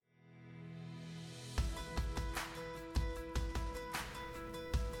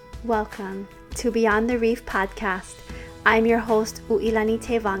Welcome to Beyond the Reef podcast. I'm your host, Uilani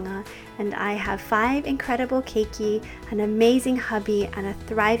Tevanga, and I have 5 incredible keiki, an amazing hubby, and a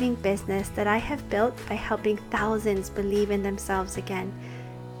thriving business that I have built by helping thousands believe in themselves again.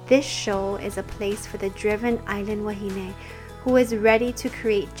 This show is a place for the driven island wahine who is ready to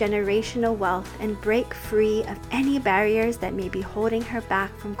create generational wealth and break free of any barriers that may be holding her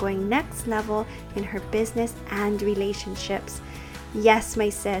back from going next level in her business and relationships. Yes, my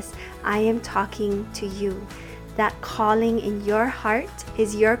sis, I am talking to you. That calling in your heart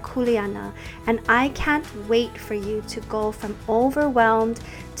is your kuleana, and I can't wait for you to go from overwhelmed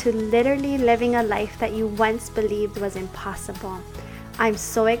to literally living a life that you once believed was impossible. I'm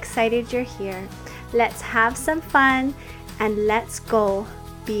so excited you're here. Let's have some fun and let's go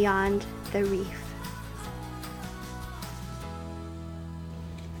beyond the reef.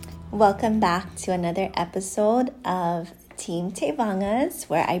 Welcome back to another episode of Team Tevangas,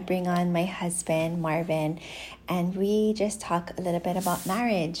 where I bring on my husband Marvin, and we just talk a little bit about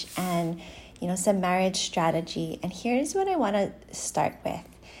marriage and some marriage strategy. And here's what I want to start with.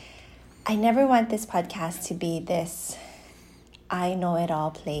 I never want this podcast to be this I know it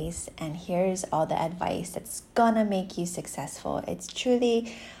all place and here's all the advice that's gonna make you successful. It's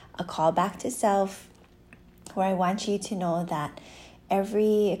truly a call back to self, where I want you to know that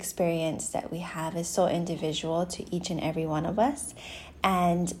every experience that we have is so individual to each and every one of us.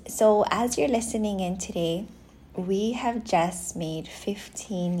 And so as you're listening in today, we have just made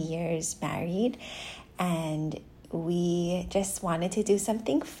 15 years married, and we just wanted to do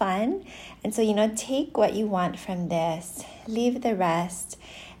something fun. And so, take what you want from this, leave the rest,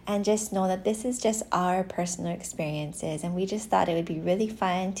 and just know that this is just our personal experiences. And we just thought it would be really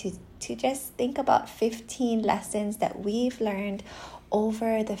fun to just think about 15 lessons that we've learned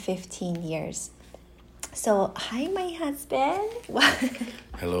over the 15 years. So, hi, my husband.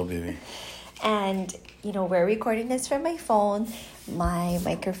 Hello, baby. And, we're recording this from my phone. My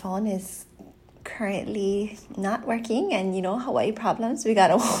microphone is currently not working, and Hawaii problems, we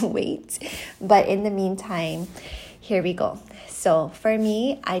gotta wait. But in the meantime, here we go. So for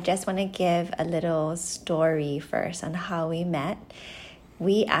me, I just want to give a little story first on how we met.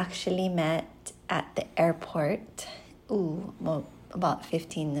 We actually met at the airport. About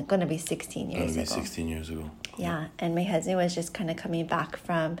 15, gonna be 16 years ago. 16 years ago. Yeah, and my husband was just kind of coming back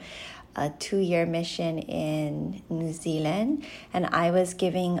from a 2-year mission in New Zealand, and I was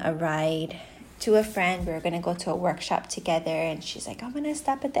giving a ride to a friend. We were going to go to a workshop together, and she's like, I'm going to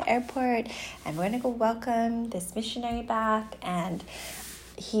stop at the airport and we're going to go welcome this missionary back. And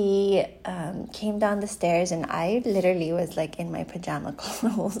he came down the stairs, and I literally was like in my pajama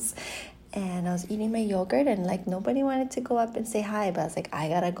clothes, and I was eating my yogurt, and like nobody wanted to go up and say hi, but I was like, I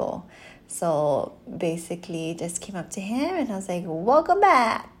gotta go. So basically just came up to him, and I was like, welcome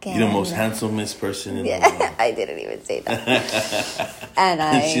back. And you're the most handsomest person in the world. I didn't even say that.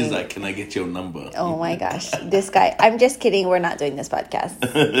 And she's like, can I get your number? Oh my gosh, this guy, I'm just kidding, we're not doing this podcast.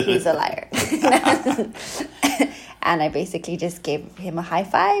 He's a liar. And I basically just gave him a high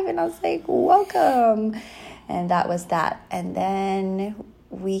five, and I was like, welcome. And that was that. And then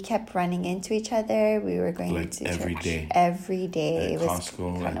we kept running into each other. We were going to every church day. Every day. At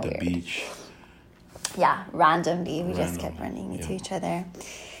Costco, at the weird. Beach. Yeah, randomly. We just kept running into each other.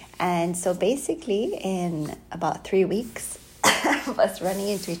 And so basically, in about 3 weeks of us running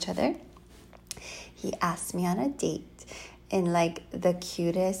into each other, he asked me on a date in like the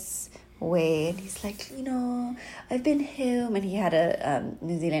cutest way. And he's like, I've been home. And he had a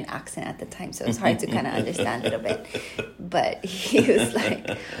New Zealand accent at the time, so it was hard to kind of understand it a bit. But he was like,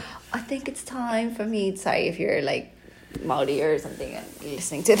 I think it's time for me. Sorry if you're like Maori or something and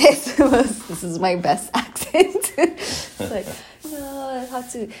listening to this. This is my best accent. It's like, I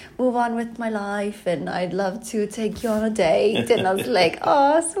have to move on with my life, and I'd love to take you on a date. And I was like,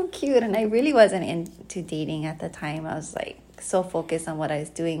 oh, so cute. And I really wasn't into dating at the time. I was like so focused on what I was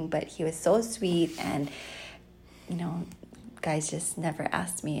doing, but he was so sweet. And guys just never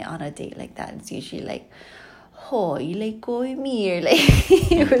asked me on a date like that. It's usually like, oh, you like go with me, or like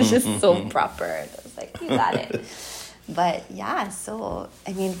it was just so proper. I was like, you got it. But yeah, so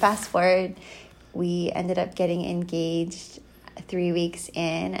fast forward, we ended up getting engaged 3 weeks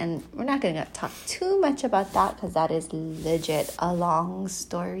in, and we're not going to talk too much about that because that is legit a long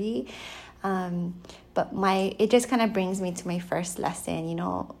story. But it just kind of brings me to my first lesson.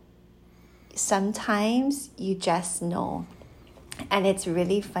 Sometimes you just know. And it's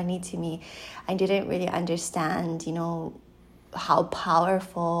really funny to me. I didn't really understand, how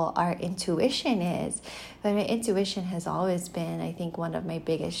powerful our intuition is. But my intuition has always been, I think, one of my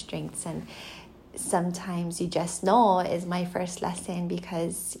biggest strengths. And sometimes you just know is my first lesson,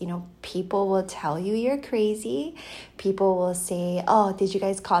 because people will tell you you're crazy. People will say, oh, did you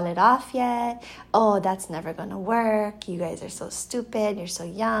guys call it off yet? Oh, that's never gonna work. You guys are so stupid. You're so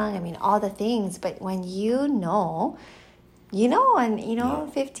young. I mean, all the things. But when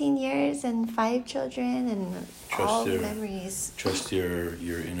and 15 years and 5 children and all the memories. Trust your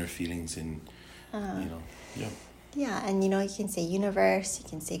inner feelings and yeah. Yeah, and you can say universe, you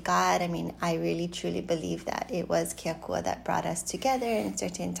can say God. I mean, I really truly believe that it was Keakua that brought us together in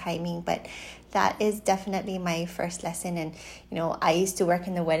certain timing, but that is definitely my first lesson. And I used to work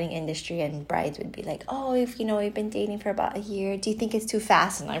in the wedding industry, and brides would be like, oh, if we've been dating for about a year, do you think it's too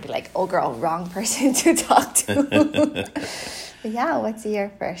fast? And I'd be like, oh girl, wrong person to talk to. But yeah, what's your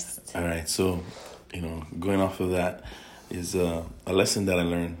first? All right, so going off of that is a lesson that I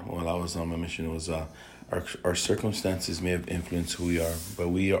learned while I was on my mission. Was our circumstances may have influenced who we are, but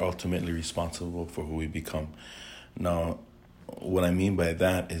we are ultimately responsible for who we become. Now, what I mean by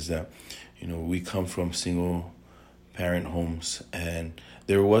that is that, we come from single parent homes, and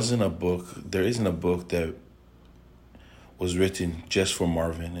there isn't a book that was written just for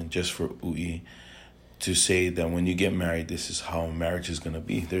Marvin and just for Ui to say that when you get married, this is how marriage is going to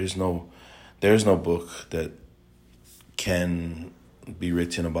be. There's no book that can be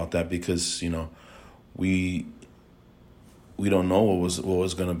written about that, because, we don't know what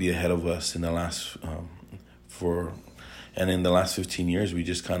was going to be ahead of us in the last in the last 15 years. We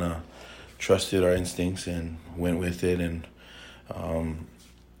just kind of trusted our instincts and went with it, and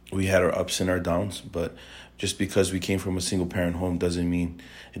we had our ups and our downs. But just because we came from a single parent home didn't mean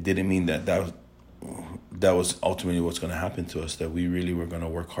that was ultimately what's going to happen to us. That we really were going to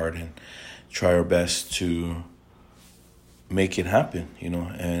work hard and try our best to make it happen,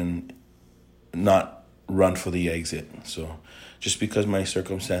 and not run for the exit. So just because my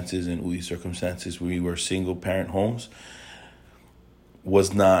circumstances and Ui's circumstances, we were single parent homes,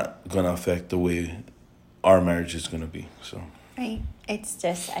 was not going to affect the way our marriage is going to be. So right. It's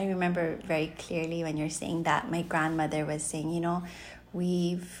just, I remember very clearly when you're saying that, my grandmother was saying,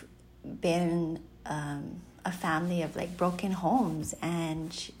 we've been a family of like broken homes,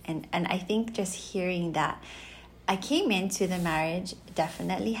 and I think just hearing that, I came into the marriage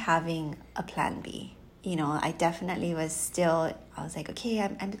definitely having a plan B. I definitely was like, okay,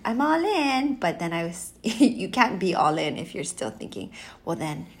 I'm all in. But then you can't be all in if you're still thinking, well,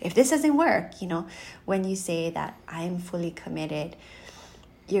 then if this doesn't work, when you say that I'm fully committed,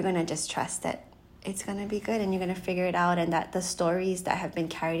 you're going to just trust that it's going to be good and you're going to figure it out. And that the stories that have been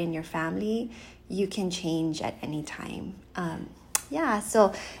carried in your family, you can change at any time.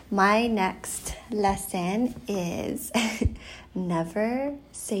 So my next lesson is never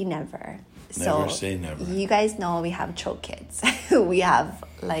say never. Never say never. You guys know we have choke kids. We have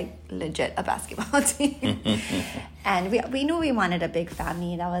like legit a basketball team. And we knew we wanted a big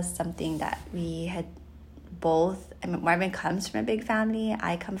family. That was something that we had both. I mean, Marvin comes from a big family.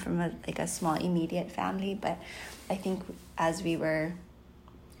 I come from a small immediate family. But I think as we were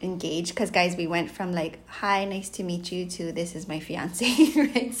engaged, because guys, we went from like, hi, nice to meet you, to this is my fiance,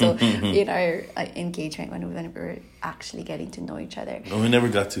 right? So in our engagement, when we were actually getting to know each other, we never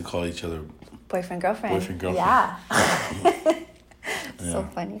got to call each other boyfriend girlfriend. Yeah. So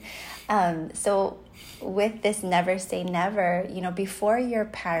funny. So with this never say never, before your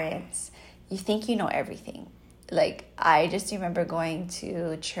parents, you think you know everything. Like, I just remember going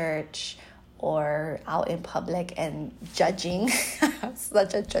to church or out in public and judging. I'm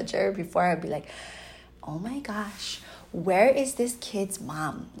such a judger. Before, I'd be like, oh my gosh, where is this kid's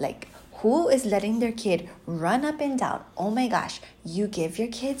mom? Like, who is letting their kid run up and down? Oh my gosh, you give your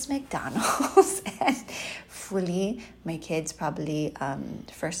kids McDonald's. And fully, my kids probably,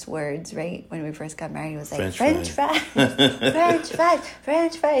 first words, right, when we first got married, was like, French fries, French fries,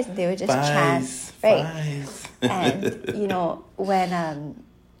 French fries. They would just chant, right? And, when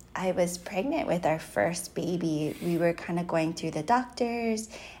I was pregnant with our first baby, we were kind of going through the doctors,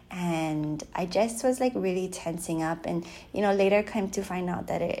 and I just was like really tensing up. And, later came to find out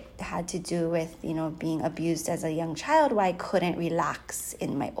that it had to do with, being abused as a young child, why I couldn't relax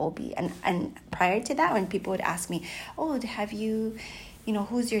in my OB. And prior to that, when people would ask me, oh, have you,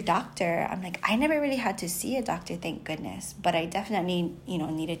 who's your doctor? I'm like, I never really had to see a doctor, thank goodness. But I definitely,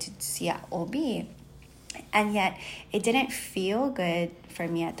 needed to see an OB. And yet it didn't feel good for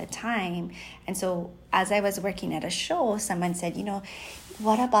me at the time. And so as I was working at a show, someone said,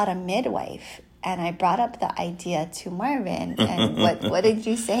 what about a midwife? And I brought up the idea to Marvin. And what did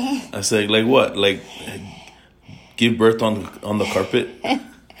you say? I said, like what? Like give birth on the carpet?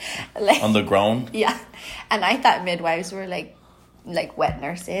 On the ground? Yeah. And I thought midwives were like like wet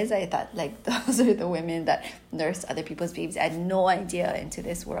nurses. I thought like those are the women that nurse other people's babies. I had no idea into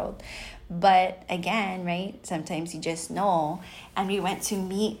this world. But again, right, sometimes you just know. And we went to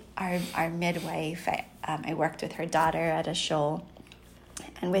meet our midwife. I worked with her daughter at a show.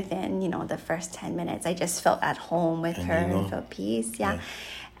 And within, the first 10 minutes, I just felt at home with her and felt peace. Yeah.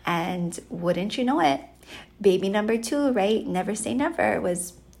 And wouldn't you know it, baby number 2, right? Never say never,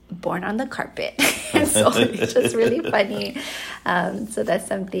 was born on the carpet. So it's just really funny. So that's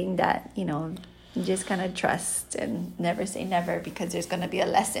something that, you just kind of trust and never say never, because there's going to be a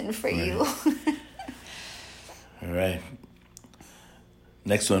lesson for you. All right.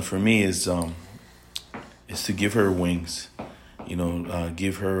 Next one for me is to give her wings.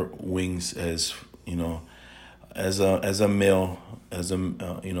 Give her wings as a male, as a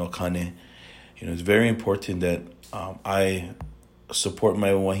kane. It's very important that I support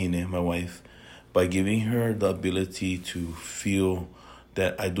my wahine, my wife, by giving her the ability to feel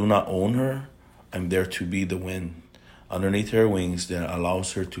that I do not own her. I'm there to be the wind underneath her wings that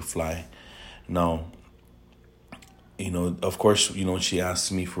allows her to fly. Now, of course, she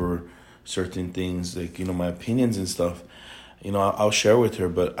asks me for certain things, like, my opinions and stuff. I'll share with her,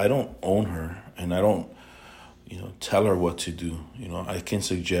 but I don't own her, and I don't, tell her what to do. I can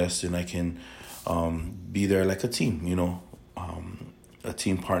suggest, and I can be there like a team, a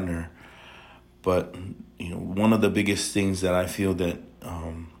team partner. But, one of the biggest things that I feel that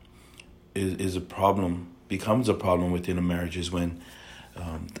is a problem, becomes a problem within a marriage, is when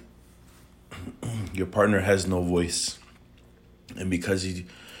your partner has no voice. And because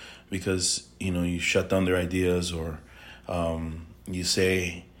you shut down their ideas, or you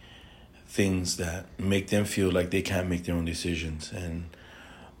say things that make them feel like they can't make their own decisions. And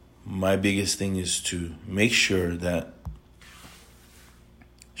my biggest thing is to make sure that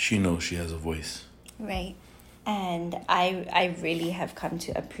she knows she has a voice. Right. And I really have come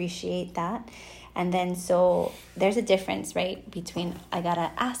to appreciate that. And then so there's a difference, right, between I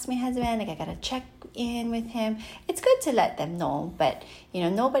gotta ask my husband, like I gotta check in with him. It's good to let them know, but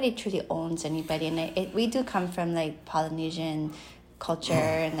nobody truly owns anybody. And we do come from like Polynesian culture,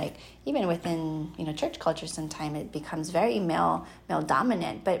 and like even within church culture, sometimes it becomes very male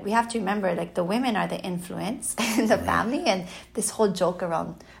dominant. But we have to remember, like, the women are the influence in the family, and this whole joke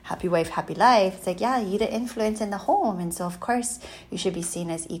around happy wife, happy life, it's like, yeah, you're the influence in the home, and so of course you should be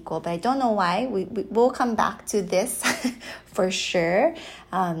seen as equal. But I don't know why we'll come back to this for sure,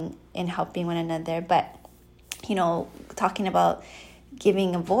 in helping one another. But talking about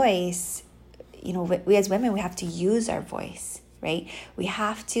giving a voice, we as women, we have to use our voice. Right? We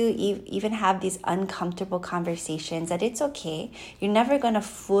have to even have these uncomfortable conversations, that it's okay. You're never going to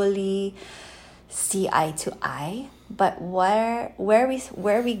fully see eye to eye. But where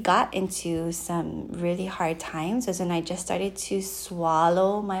we got into some really hard times was when I just started to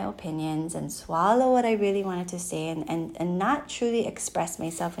swallow my opinions and swallow what I really wanted to say, and not truly express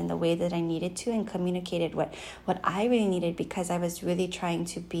myself in the way that I needed to, and communicated what I really needed, because I was really trying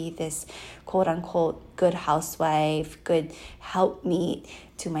to be this quote unquote good housewife, good helpmeet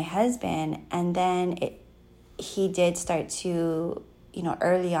to my husband. And then he did start to,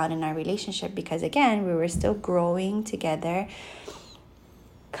 early on in our relationship, because again, we were still growing together,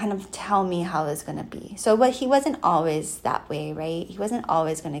 kind of tell me how it's going to be. So, but he wasn't always that way, right? He wasn't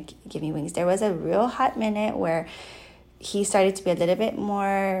always going to give me wings. There was a real hot minute where he started to be a little bit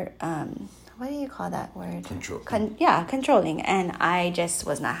more, what do you call that word? Controlling. And I just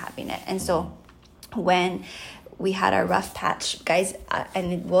was not having it. And so when we had our rough patch, guys,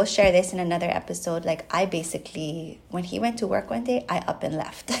 and we'll share this in another episode. Like, I basically, when he went to work one day, I up and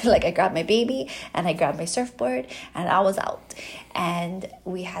left. Like, I grabbed my baby and I grabbed my surfboard and I was out. And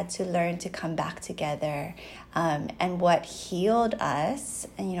we had to learn to come back together. And what healed us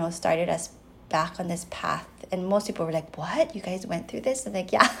and, started us back on this path. And most people were like, what? You guys went through this? And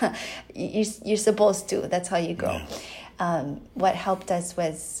like, yeah, you're supposed to. That's how you grow. What helped us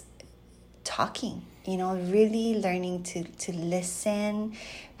was talking. Really learning to listen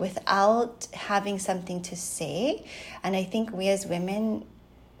without having something to say. And I think we as women,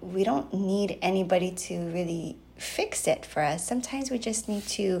 we don't need anybody to really fix it for us. Sometimes we just need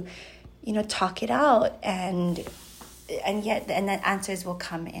to, talk it out, and then answers will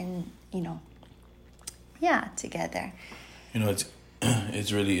come in, together.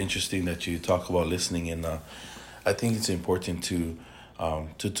 It's really interesting that you talk about listening, and I think it's important to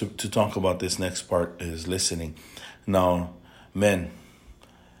talk about this next part, is listening. Now, men,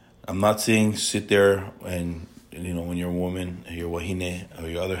 I'm not saying sit there and, when your woman, your wahine, or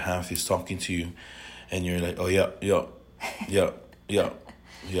your other half is talking to you, and you're like, oh, yeah,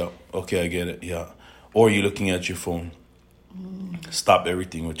 okay, I get it, yeah. Or you're looking at your phone. Stop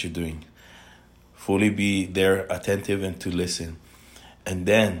everything what you're doing. Fully be there, attentive, and to listen. And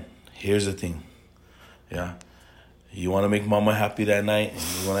then, here's the thing. Yeah. You want to make mama happy that night, and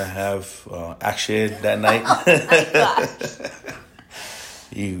you want to have action that night. Oh my gosh.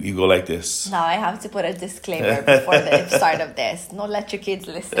 You go like this. Now I have to put a disclaimer before the start of this. Don't let your kids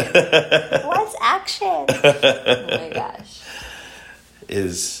listen. What's action? Oh my gosh.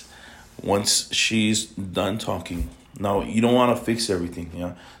 Is once she's done talking, now you don't want to fix everything.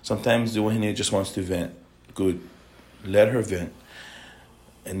 Yeah. Sometimes the Wahine just wants to vent. Good. Let her vent.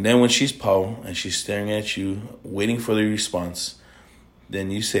 And then when she's pow and she's staring at you, waiting for the response, then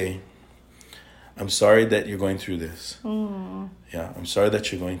you say, I'm sorry that you're going through this. Yeah, I'm sorry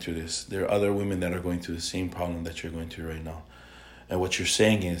that you're going through this. There are other women that are going through the same problem that you're going through right now. And what you're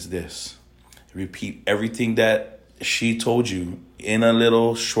saying is this. Repeat everything that she told you in a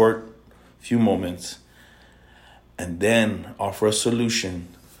little short few moments. And then offer a solution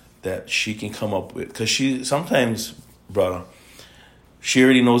that she can come up with. Because she sometimes, brother, she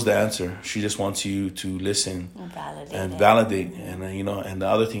already knows the answer. She just wants you to listen and validate. And and the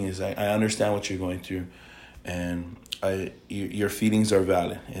other thing is, I understand what you're going through, and your feelings are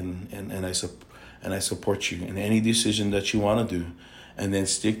valid, and I support you in any decision that you want to do, and then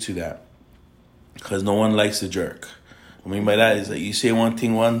stick to that, because no one likes a jerk. I mean by that is that you say one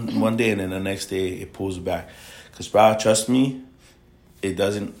thing one day, and then the next day it pulls back. Because, bro, trust me, it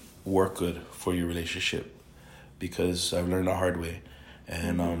doesn't work good for your relationship, because I've learned the hard way.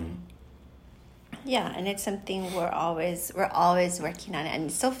 And yeah, and it's something we're always working on it. And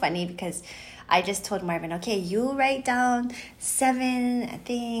it's so funny because I just told Marvin, okay, you write down 7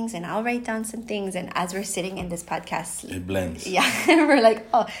 things and I'll write down some things. And as we're sitting in this podcast, it blends. Yeah, we're like,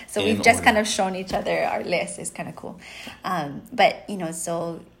 oh, so In we've just order. kind of shown each other our list. It's kind of cool. But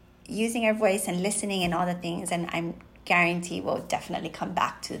so using our voice and listening and all the things, and I'm guarantee we'll definitely come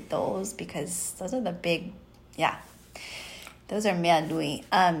back to those, because those are the big, those are mea nui.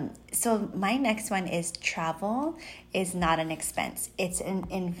 So my next one is travel is not an expense. It's an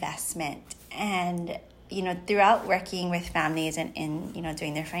investment. And, throughout working with families and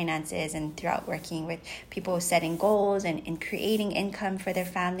doing their finances, and throughout working with people setting goals and creating income for their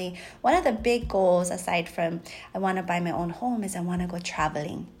family, one of the big goals, aside from I want to buy my own home, is I want to go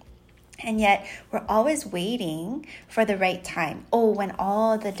traveling. And yet we're always waiting for the right time. Oh, when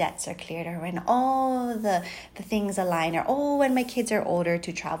all the debts are cleared, or when all the things align, or when my kids are older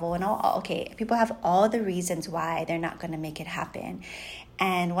to travel, and people have all the reasons why they're not going to make it happen.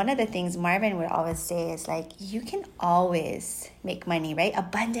 And one of the things Marvin would always say is like, you can always make money, right?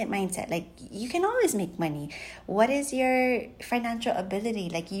 Abundant mindset. Like, you can always make money. What is your financial ability?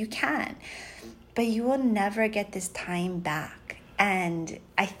 Like, you can, but you will never get this time back. And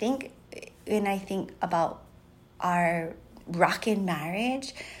I think, when I think about our rockin'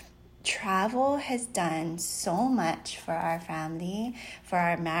 marriage, travel has done so much for our family, for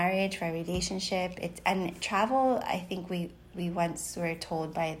our marriage, for our relationship. And travel, I think we once were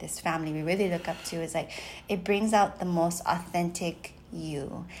told by this family we really look up to, is like, it brings out the most authentic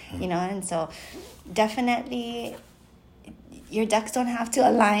you, and so definitely your ducks don't have to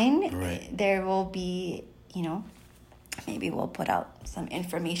align. Right. There will be, maybe we'll put out some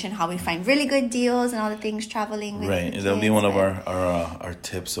information how we find really good deals and all the things traveling with right. the That'll be kids, one of our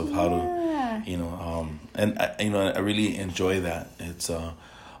tips of how to, and I really enjoy that. It's a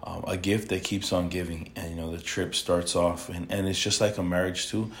gift that keeps on giving, and the trip starts off, and it's just like a marriage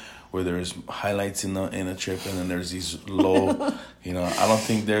too, where there's highlights in a trip, and then there's these low. I don't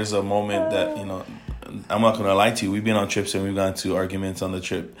think there's a moment that I'm not gonna lie to you. We've been on trips and we've gone to arguments on the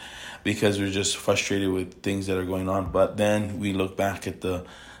trip, because we're just frustrated with things that are going on. But then we look back at the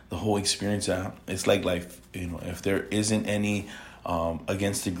whole experience. It's like life. If there isn't any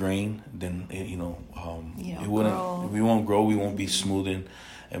against the grain, then it wouldn't. Grow. We won't grow. We won't be smoothing,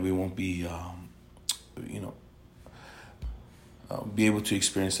 and we won't be be able to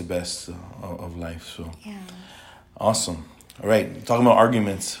experience the best of life. So Yeah. awesome. All right, talking about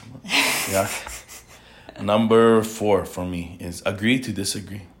arguments. Yeah. Number 4 for me is agree to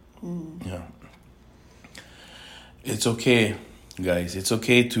disagree. Yeah. It's okay, guys. It's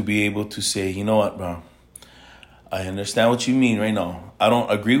okay to be able to say, you know what, bro? I understand what you mean right now. I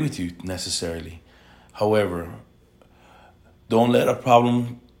don't agree with you necessarily. However, don't let a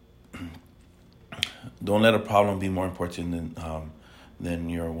problem be more important than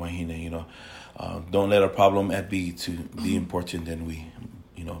your wahine. Don't let a problem at B to be important than we.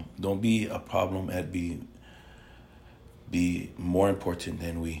 Don't be a problem at B. Be more important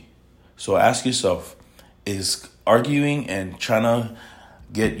than we. So ask yourself, is arguing and trying to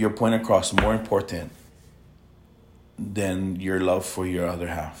get your point across more important than your love for your other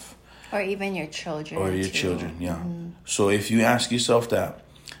half. Or even your children. Or your too. children, yeah. So if you ask yourself that,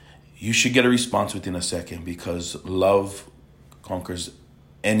 you should get a response within a second, because love conquers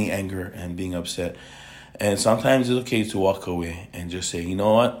any anger and being upset. And sometimes it's okay to walk away and just say, you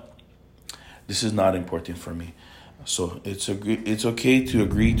know what? This is not important for me. So it's okay to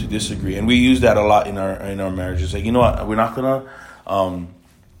agree to disagree. And we use that a lot in our marriages. Like, you know what? We're not going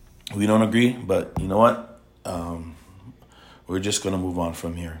to, we don't agree, but you know what? We're just going to move on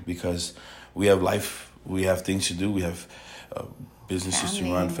from here, because we have life, we have things to do, we have businesses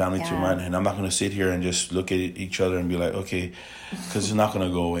to run, family to run, and I'm not going to sit here and just look at each other and be like, okay, because it's not going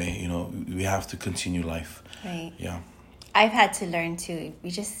to go away. You know, we have to continue life. Right. Yeah. I've had to learn too.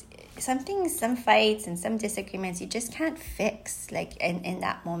 Some fights and some disagreements you just can't fix, like in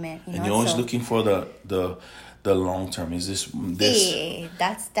that moment. You know? And you're always looking for the long term. Is this? Hey,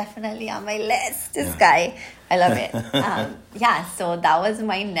 that's definitely on my list. This guy, I love it. So that was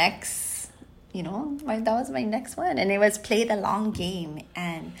my next, that was my next one, and it was play the long game.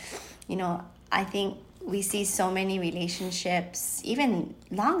 And I think we see so many relationships, even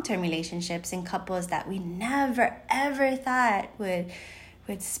long-term relationships in couples, that we never ever thought would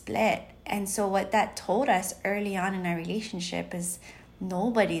split. And so what that told us early on in our relationship is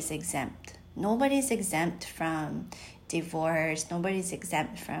nobody's exempt. Nobody's exempt from divorce. Nobody's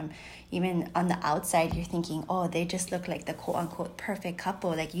exempt from, even on the outside, you're thinking, oh, they just look like the quote-unquote perfect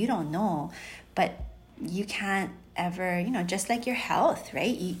couple. Like, you don't know. But you can't ever, just like your health,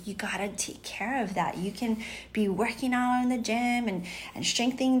 right? You got to take care of that. You can be working out in the gym and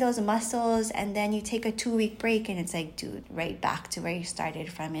strengthening those muscles, and then you take a 2-week break and it's like, dude, right back to where you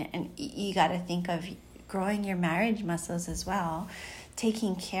started from it. And you got to think of growing your marriage muscles as well,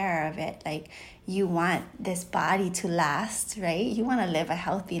 taking care of it. Like, you want this body to last, right? You want to live a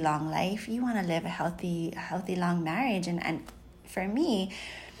healthy, long life. You want to live a healthy, long marriage. And for me,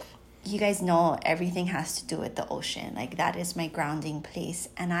 you guys know everything has to do with the ocean. Like, that is my grounding place.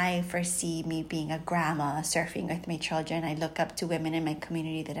 And I foresee me being a grandma surfing with my children. I look up to women in my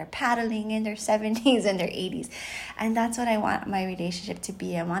community that are paddling in their 70s and their 80s. And that's what I want my relationship to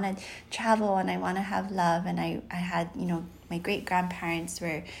be. I want to travel and I want to have love. And I had, my great-grandparents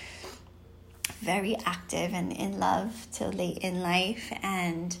were very active and in love till late in life.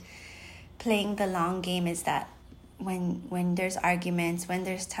 And playing the long game is that when there's arguments, when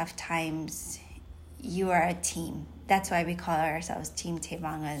there's tough times, you are a team. That's why we call ourselves Team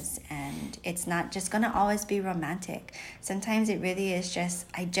Tevangas. And it's not just going to always be romantic. Sometimes it really is just,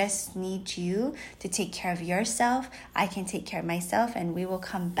 I just need you to take care of yourself. I can take care of myself, and we will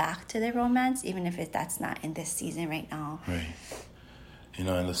come back to the romance, even if that's not in this season right now. Right.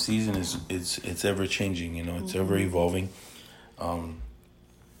 And the season it's ever changing, it's ever evolving.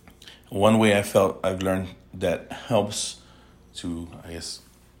 One way I've learned that helps to, I guess,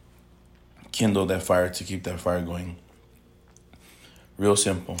 kindle that fire, to keep that fire going. Real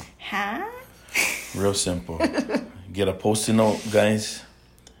simple. Huh? Real simple. Get a Post-it note, guys,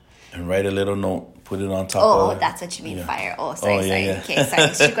 and write a little note. Put it on top of it. Oh, that's what you mean, fire. Oh, sorry. Yeah. Okay, sorry.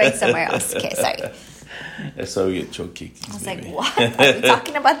 She's going somewhere else. Okay, sorry. That's how we get choke cakes. I was like, what? Are we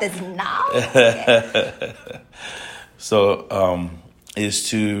talking about this now? Okay. So, is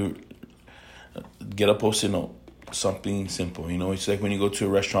to get a Post-it note, something simple. It's like when you go to a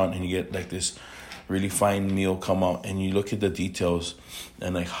restaurant and you get like this really fine meal come out, and you look at the details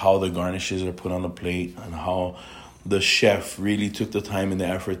and like how the garnishes are put on the plate and how the chef really took the time and the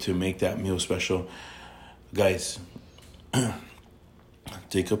effort to make that meal special. Guys,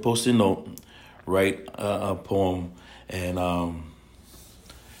 take a Post-it note, write a poem, and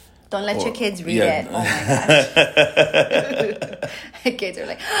don't let your kids read it. Oh my gosh. Kids are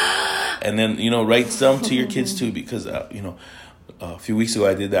like, and then, write some to your kids too, because, a few weeks ago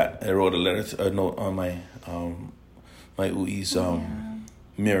I did that. I wrote a note on my UI's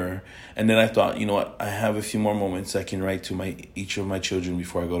mirror. And then I thought, what, I have a few more moments I can write to each of my children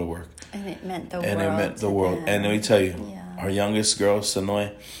before I go to work. And it meant the world. Them. And let me tell you, our youngest girl,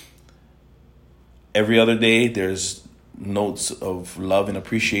 Sanoy, every other day there's notes of love and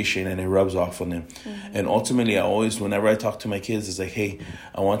appreciation, and it rubs off on them. Mm-hmm. And ultimately, whenever I talk to my kids, it's like, hey,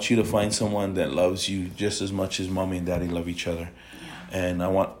 I want you to find someone that loves you just as much as mommy and daddy love each other. Yeah. And I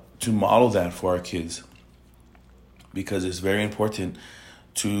want to model that for our kids, because it's very important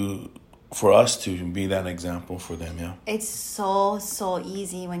for us to be that example for them. Yeah, it's so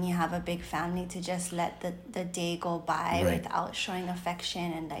easy when you have a big family to just let the day go by without showing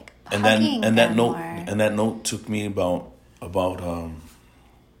affection and like hugging them more. And that note took me about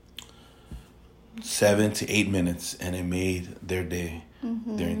 7 to 8 minutes, and it made their day,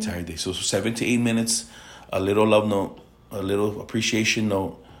 their entire day. So 7 to 8 minutes a little love note, a little appreciation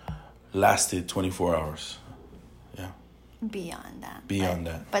note lasted 24 hours. Yeah. Beyond that. Beyond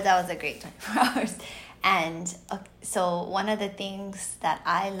that. But that was a great 24 hours. And so one of the things that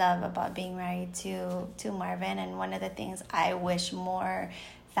I love about being married to Marvin, and one of the things I wish more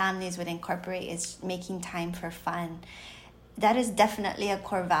families would incorporate, is making time for fun. That is definitely a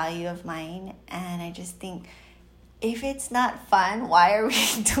core value of mine. And I just think, if it's not fun, why are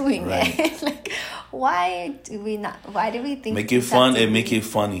we doing it? Like, why do we think make it fun and make it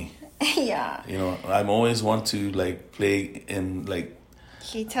funny? Yeah. You know, I'm always want to like play in like.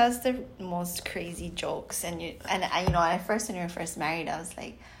 He tells the most crazy jokes, and I, you know, at first when we were first married, I was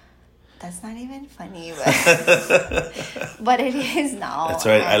like, that's not even funny, but it is now. That's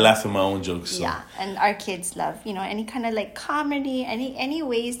right. I laugh at my own jokes. So. Yeah, and our kids love, you know, any kind of like comedy, any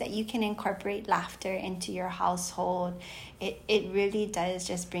ways that you can incorporate laughter into your household. It really does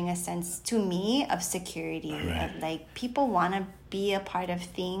just bring a sense to me of security, right. of like people want to be a part of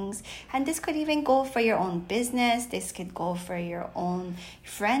things. And this could even go for your own business. This could go for your own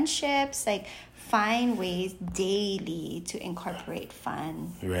friendships. Like, find ways daily to incorporate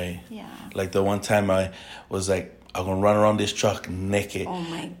fun. Right. Yeah. Like the one time I was like, I'm going to run around this truck naked. Oh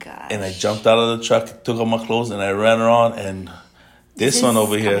my gosh. And I jumped out of the truck, took off my clothes, and I ran around. And this one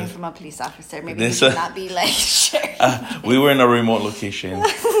over here. Coming from a police officer. Maybe you should not be like, sure. We were in a remote location.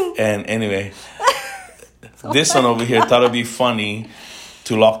 And anyway, this one over here thought it'd be funny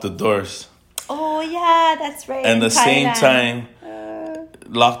to lock the doors. Oh, yeah, that's right. And the same time,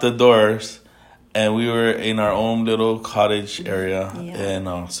 lock the doors. And we were in our own little cottage area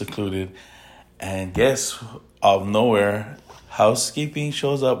and secluded. And guess, out of nowhere, housekeeping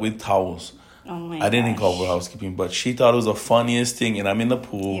shows up with towels. Oh my I didn't gosh. call for housekeeping, but she thought it was the funniest thing. And I'm in the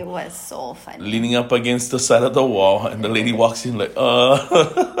pool. It was so funny. Leaning up against the side of the wall. And the lady walks in like,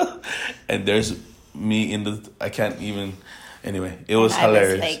 and there's me in the... I can't even... Anyway, it was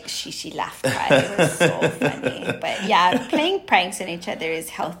hilarious. I was like, she laughed. It was so funny. But yeah, playing pranks on each other is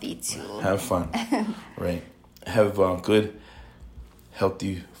healthy too. Have fun. Right. Have good,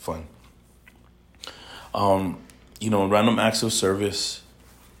 healthy fun. You know, random acts of service.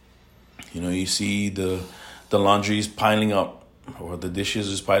 You know, you see the laundry's piling up or the dishes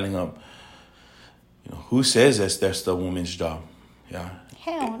is piling up. You know, who says that's the woman's job? Yeah.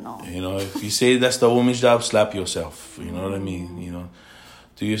 Hell no. You know, if you say that's the woman's job, slap yourself. You know what I mean? You know,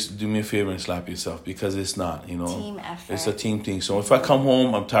 do me a favor and slap yourself, because it's not, you know. Team effort. It's a team thing. So if I come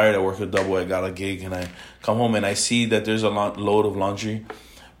home, I'm tired, I work a double, I got a gig, and I come home and I see that there's a load of laundry,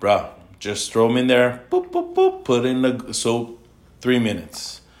 bruh, just throw them in there, boop, boop, boop, put in the soap, 3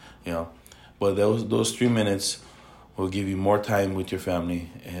 minutes, you know. But those 3 minutes will give you more time with your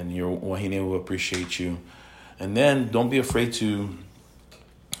family, and your wahine will appreciate you. And then don't be afraid to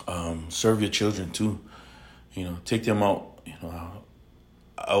serve your children too. You know, take them out. You know,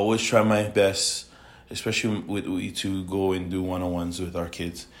 I always try my best, especially with we to go and do one-on-ones with our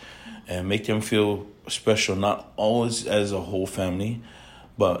kids and make them feel special, not always as a whole family,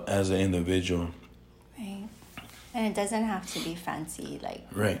 but as an individual. Right. And it doesn't have to be fancy, like,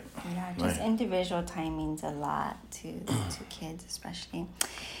 right. Yeah, just right. Individual time means a lot to kids, especially.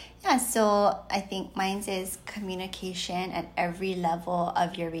 Yeah, so I think mine is communication at every level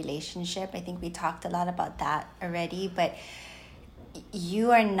of your relationship. I think we talked a lot about that already, but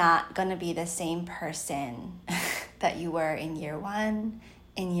you are not going to be the same person that you were in year 1,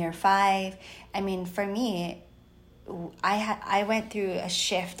 in year 5. I mean, for me, I went through a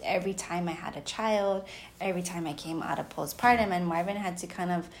shift every time I had a child, every time I came out of postpartum, and Marvin had to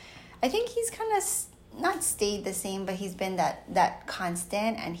kind of, I think he's kind of not stayed the same, but he's been that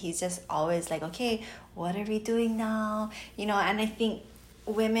constant, and he's just always like, okay, what are we doing now? You know, and I think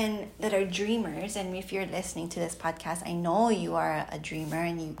women that are dreamers, and if you're listening to this podcast, I know you are a dreamer,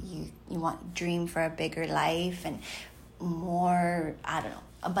 and you want dream for a bigger life and more, I don't know,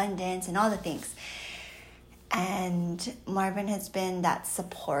 abundance and all the things. And Marvin has been that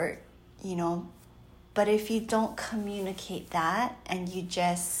support, you know, but if you don't communicate that and you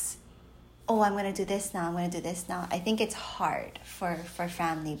just, oh, I'm going to do this now, I think it's hard for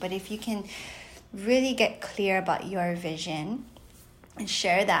family. But if you can really get clear about your vision and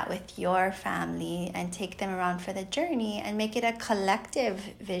share that with your family and take them around for the journey and make it a collective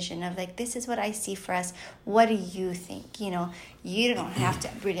vision of like, this is what I see for us. What do you think? You know, you don't have to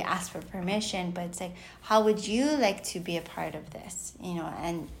really ask for permission, but it's like, how would you like to be a part of this? You know,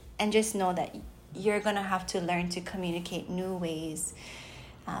 and just know that you're going to have to learn to communicate new ways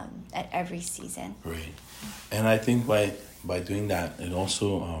at every season. Right. And I think by doing that, it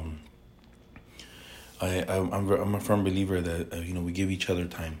also, I'm a firm believer that, you know, we give each other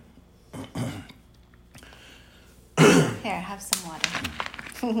time. Here, have some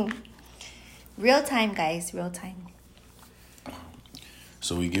water. Real time, guys. Real time.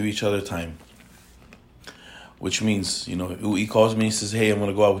 So we give each other time. Which means, he calls me and says, hey, I'm going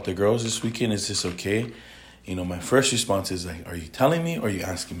to go out with the girls this weekend. Is this okay? My first response is like, are you telling me or are you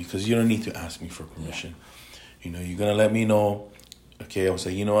asking me? Because you don't need to ask me for permission. You're going to let me know. Okay, I'll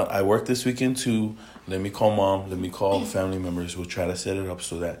say, you know what? I work this weekend too. Let me call mom. Let me call family members. We'll try to set it up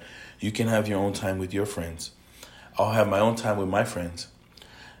so that you can have your own time with your friends. I'll have my own time with my friends.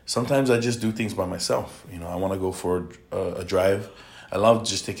 Sometimes I just do things by myself. I want to go for a drive. I love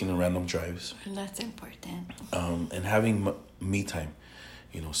just taking random drives. That's important. And having me time.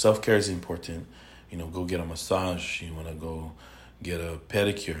 Self-care is important. Go get a massage. You want to go get a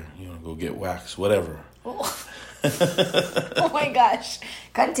pedicure. You want to go get wax, whatever. Oh, oh my gosh.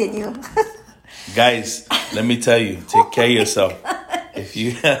 Continue. Guys, let me tell you, take care of yourself. If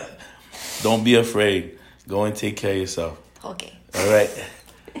you don't be afraid, go and take care of yourself. Okay. All right.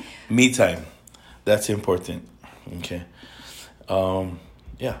 Me time. That's important. Okay.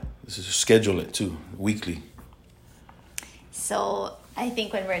 Schedule it too, weekly. So I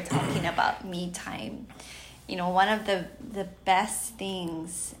think when we're talking about me time, one of the best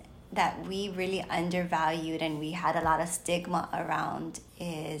things that we really undervalued and we had a lot of stigma around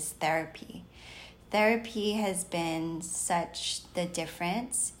is therapy. Therapy has been such the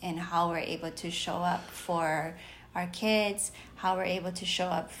difference in how we're able to show up for our kids, how we're able to show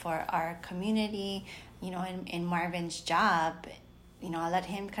up for our community. In Marvin's job, I'll let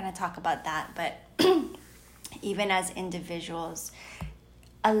him kind of talk about that. But even as individuals,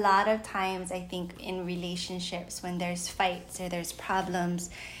 a lot of times I think in relationships when there's fights or there's problems,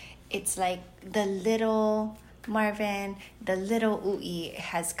 it's like the little Marvin, the little Ui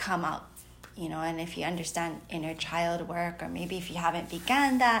has come out, and if you understand inner child work, or maybe if you haven't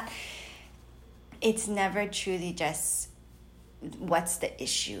begun that, it's never truly just what's the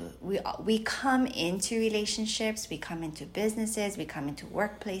issue. We come into relationships, we come into businesses, we come into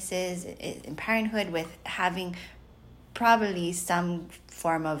workplaces, in parenthood with having probably some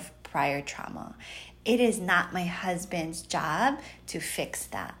form of prior trauma. It is not my husband's job to fix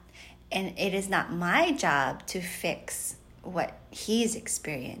that. And it is not my job to fix what he's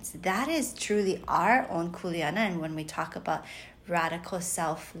experienced. That is truly our own kuleana. And when we talk about radical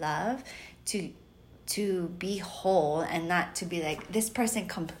self-love, to be whole and not to be like, this person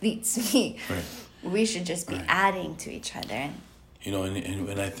completes me. Right. We should just be adding to each other. And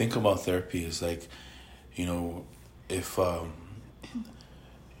when I think about therapy, it's like, if I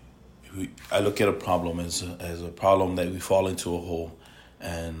look at a problem as a problem that we fall into a hole,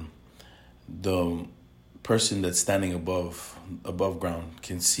 and the person that's standing above ground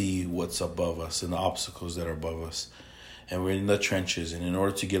can see what's above us and the obstacles that are above us. And we're in the trenches, and in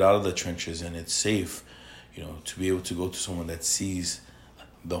order to get out of the trenches and it's safe, to be able to go to someone that sees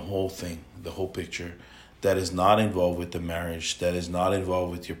the whole thing, the whole picture, that is not involved with the marriage, that is not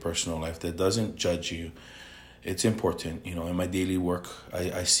involved with your personal life, that doesn't judge you. It's important. In my daily work,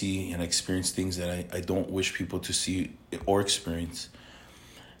 I see and experience things that I don't wish people to see or experience.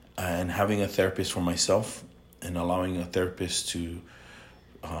 And having a therapist for myself and allowing a therapist to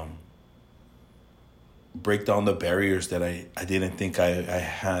break down the barriers that I didn't think I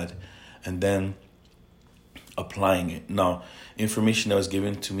had, and then applying it. Now, information that was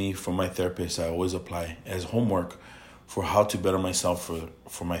given to me from my therapist, I always apply as homework for how to better myself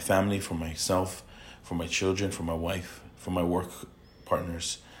for my family, for myself, for my children, for my wife, for my work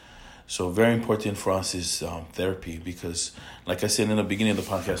partners. So very important for us is therapy, because like I said in the beginning of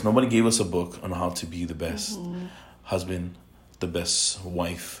the podcast, nobody gave us a book on how to be the best husband, the best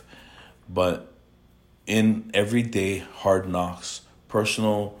wife. But in everyday hard knocks,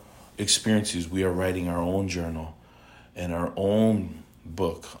 personal experiences, we are writing our own journal and our own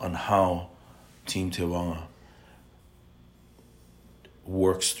book on how Team Tevanga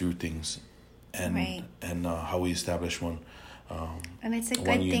works through things and how we establish one. And it's a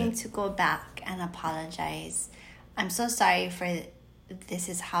good thing to go back and apologize. I'm so sorry for this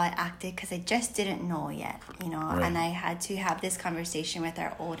is how I acted, because I just didn't know yet, Right. And I had to have this conversation with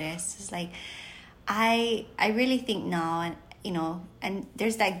our oldest. It's like, I really think now, and and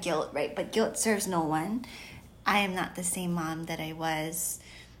there's that guilt, right? But guilt serves no one. I am not the same mom that I was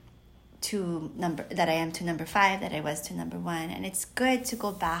to number 5, that I was to number 1. And it's good to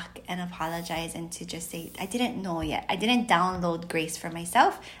go back and apologize and to just say, I didn't know yet. I didn't download grace for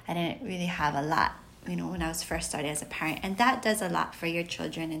myself. I didn't really have a lot, when I was first started as a parent. And that does a lot for your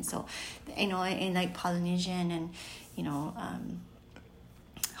children. And so, in like Polynesian and,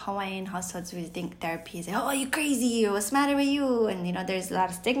 Hawaiian households really think therapy is, oh, you crazy, what's the matter with you? And there's a lot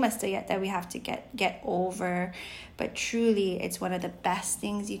of stigma still yet that we have to get over. But truly, it's one of the best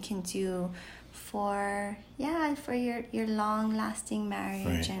things you can do for your long-lasting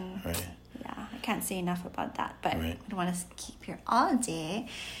marriage. Yeah, I can't say enough about that, but I don't want to keep here all day.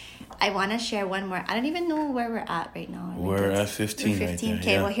 I want to share one more. I don't even know where we're at right now. We're at 15 right there.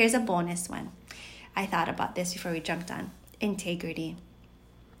 Okay, well, here's a bonus one. I thought about this before we jumped on. Integrity.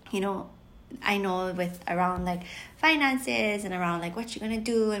 I know with around like finances and around like what you're going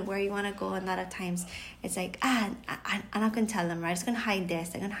to do and where you want to go, a lot of times it's like, I'm not going to tell them, right? I'm just going to hide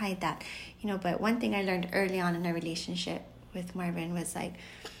this, I'm going to hide that. But one thing I learned early on in a relationship with Marvin was like,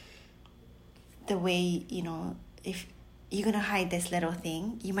 the way, if you're going to hide this little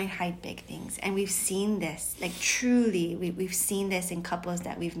thing, you might hide big things. And we've seen this, like truly, we've seen this in couples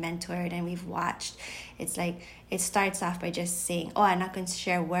that we've mentored and we've watched. It's like, it starts off by just saying, oh, I'm not going to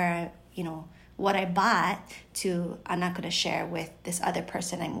share where, what I bought, to I'm not going to share with this other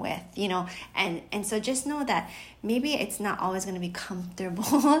person I'm with, and so just know that maybe it's not always going to be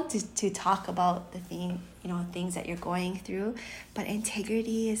comfortable to talk about the things that you're going through, but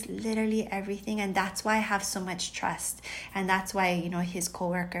integrity is literally everything. And that's why I have so much trust. And that's why, his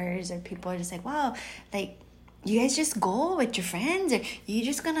coworkers or people are just like, wow, like, you guys just go with your friends, or you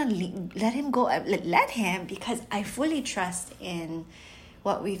just gonna let him go, let him, because I fully trust in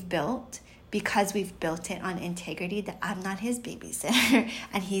what we've built, because we've built it on integrity, that I'm not his babysitter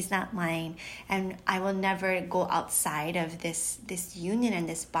and he's not mine. And I will never go outside of this union and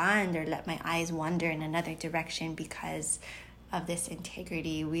this bond, or let my eyes wander in another direction because of this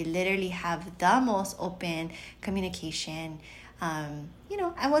integrity. We literally have the most open communication. And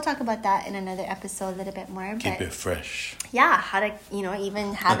we'll talk about that in another episode a little bit more. Keep it fresh. Yeah, how to,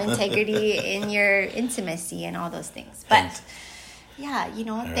 even have integrity in your intimacy and all those things. But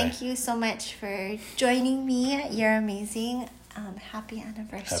thank you so much for joining me. You're amazing. Happy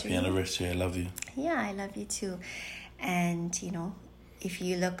anniversary. Happy anniversary. I love you. Yeah, I love you too. And,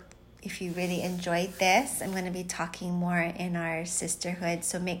 if you really enjoyed this, I'm going to be talking more in our sisterhood.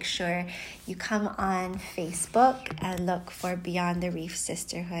 So make sure you come on Facebook and look for Beyond the Reef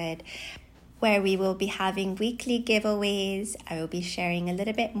Sisterhood, where we will be having weekly giveaways. I will be sharing a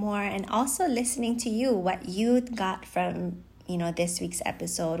little bit more and also listening to you, what you got from this week's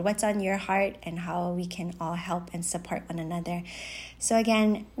episode, what's on your heart, and how we can all help and support one another. So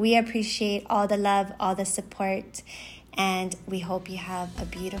again, we appreciate all the love, all the support, and we hope you have a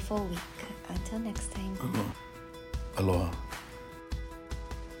beautiful week. Until next time. Aloha.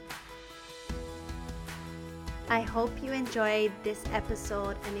 I hope you enjoyed this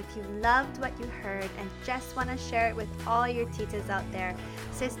episode, and if you loved what you heard and just want to share it with all your titas out there,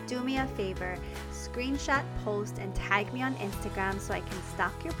 sis, do me a favor, screenshot, post, and tag me on Instagram so I can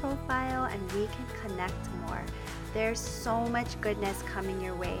stalk your profile and we can connect more. There's so much goodness coming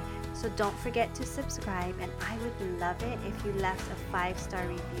your way, so don't forget to subscribe, and I would love it if you left a 5-star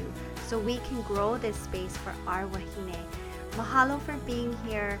review so we can grow this space for our wahine. Mahalo for being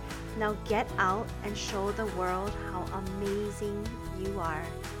here. Now get out and show the world how amazing you are.